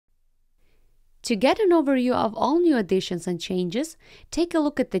To get an overview of all new additions and changes, take a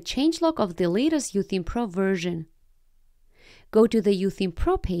look at the changelog of the latest YOOtheme Pro version. Go to the YOOtheme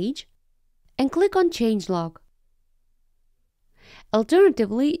Pro page and click on Changelog.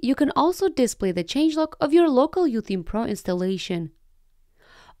 Alternatively, you can also display the changelog of your local YOOtheme Pro installation.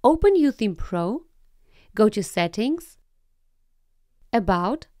 Open YOOtheme Pro, go to Settings,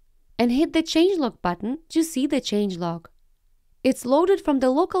 About, and hit the Changelog button to see the changelog. It's loaded from the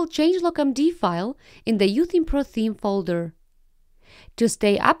local changelog.md file in the YOOtheme Pro theme folder. To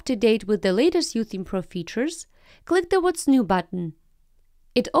stay up to date with the latest YOOtheme Pro features, click the What's New button.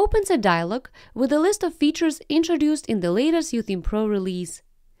 It opens a dialog with a list of features introduced in the latest YOOtheme Pro release.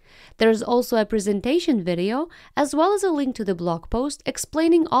 There is also a presentation video as well as a link to the blog post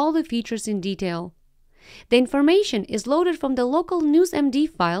explaining all the features in detail. The information is loaded from the local news.md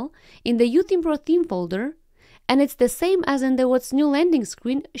file in the YOOtheme Pro theme folder, and it's the same as in the What's New landing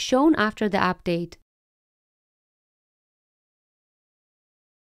screen shown after the update.